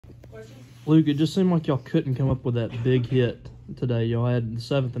Luke, it just seemed like y'all couldn't come up with that big hit today. Y'all had the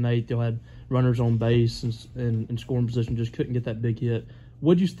 7th and 8th. Y'all had runners on base and in scoring position. Just couldn't get that big hit.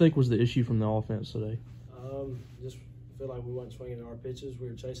 What do you think was the issue from the offense today? Just feel like we weren't swinging our pitches. We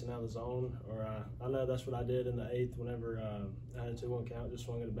were chasing out of the zone. Or I know that's what I did in the 8th whenever I had a 2-1 count, just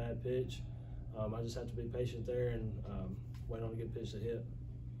swinging a bad pitch. I just have to be patient there and wait on a good pitch to hit.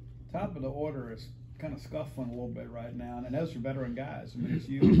 Top of the order is kind of scuffling a little bit right now, and those are veteran guys. I mean, it's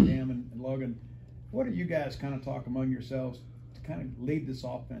you, Cam, and Logan. What do you guys kind of talk among yourselves to kind of lead this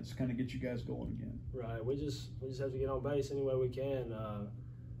offense, kind of get you guys going again? Right. We just have to get on base any way we can.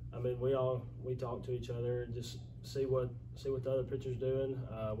 I mean, we talk to each other and just see what the other pitcher's doing.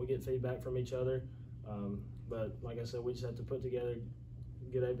 We get feedback from each other, but like I said, we just have to put together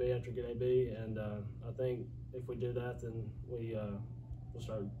good AB after good AB, and I think if we do that, then we'll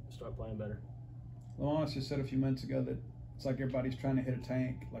start playing better. Lamonis just said a few minutes ago that it's like everybody's trying to hit a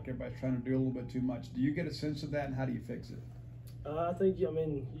tank, like everybody's trying to do a little bit too much. Do you get a sense of that, and how do you fix it? I think, I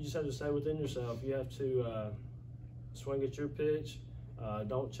mean, you just have to stay within yourself. You have to swing at your pitch.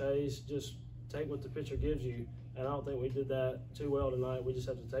 Don't chase. Just take what the pitcher gives you. And I don't think we did that too well tonight. We just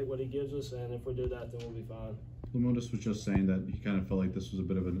have to take what he gives us, and if we do that, then we'll be fine. Lamonis was just saying that he kind of felt like this was a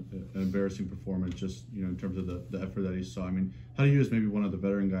bit of an embarrassing performance, just in terms of the effort that he saw. I mean, how do you, as maybe one of the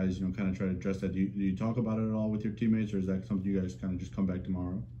veteran guys, kind of try to address that? Do you talk about it at all with your teammates, or is that something you guys kind of just come back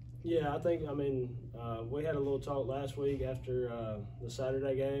tomorrow? Yeah, I mean, we had a little talk last week after the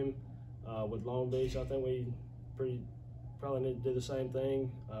Saturday game with Long Beach. I think we probably need to do the same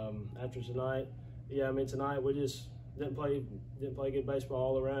thing after tonight. Yeah, I mean, tonight we just didn't play good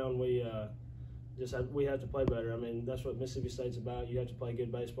baseball all around. We have to play better. I mean, that's what Mississippi State's about. You have to play good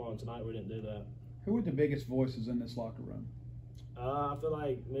baseball, and tonight we didn't do that. Who are the biggest voices in this locker room? I feel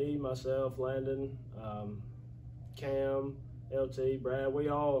like me, myself, Landon, Cam, LT, Brad.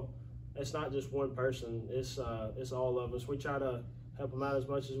 It's not just one person. It's all of us. We try to help them out as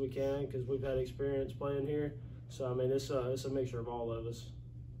much as we can because we've had experience playing here. So I mean, it's a mixture of all of us.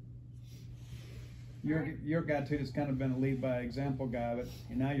 You're a guy too that's kind of been a lead by example guy, but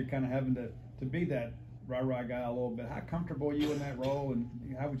now you're kind of having to be that rah-rah guy a little bit. How comfortable are you in that role, and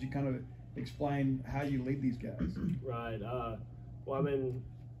how would you kind of explain how you lead these guys? Right. Well, I mean,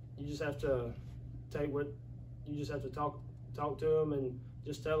 you just have to talk to them and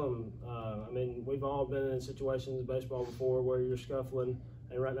just tell them. I mean, we've all been in situations in baseball before where you're scuffling,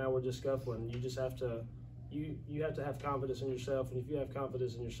 and right now we're just scuffling. You just have to you have to have confidence in yourself, and if you have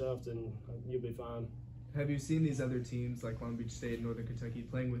confidence in yourself, then you'll be fine. Have you seen these other teams like Long Beach State and Northern Kentucky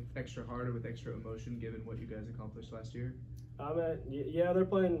playing with extra heart or with extra emotion, given what you guys accomplished last year? I mean, yeah, they're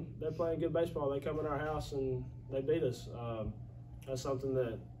playing good baseball. They come in our house and they beat us. That's something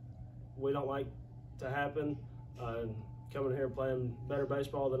that we don't like to happen. Coming here playing better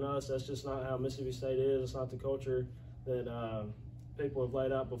baseball than us, that's just not how Mississippi State is. It's not the culture that people have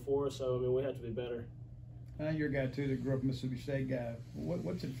laid out before. So, I mean, we have to be better. You're a guy, too, that grew up a Mississippi State guy.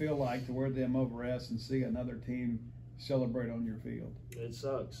 What's it feel like to wear them over S and see another team celebrate on your field? It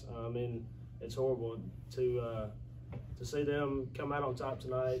sucks. I mean, it's horrible to see them come out on top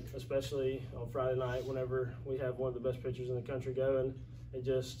tonight, especially on Friday night whenever we have one of the best pitchers in the country going. It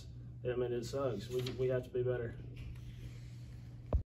sucks. We have to be better.